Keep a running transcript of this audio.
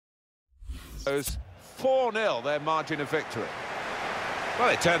4-0 their margin of victory. Well,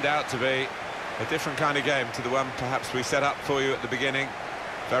 it turned out to be a different kind of game to the one perhaps we set up for you at the beginning.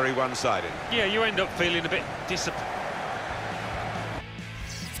 Very one-sided. Yeah, you end up feeling a bit disappointed.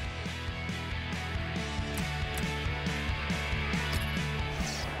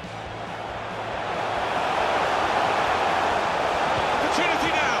 Opportunity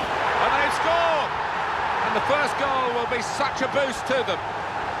now, and they've scored! And the first goal will be such a boost to them.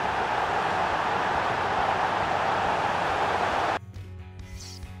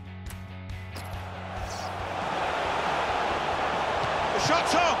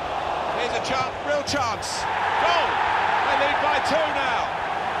 Shot's on. Here's a chance, real chance. Goal. They lead by 2 now.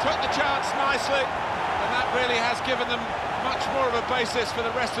 Took the chance nicely, and that really has given them much more of a basis for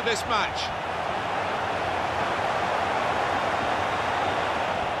the rest of this match.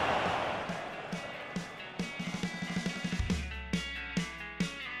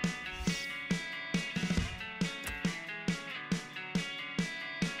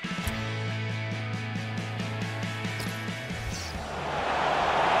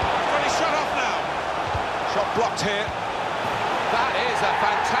 Shot blocked here. That is a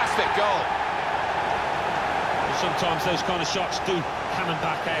fantastic goal. Sometimes those kind of shots do hammer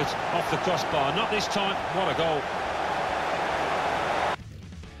back out off the crossbar. Not this time. What a goal.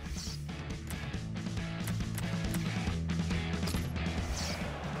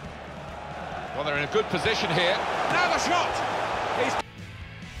 Well, they're in a good position here. Now the shot!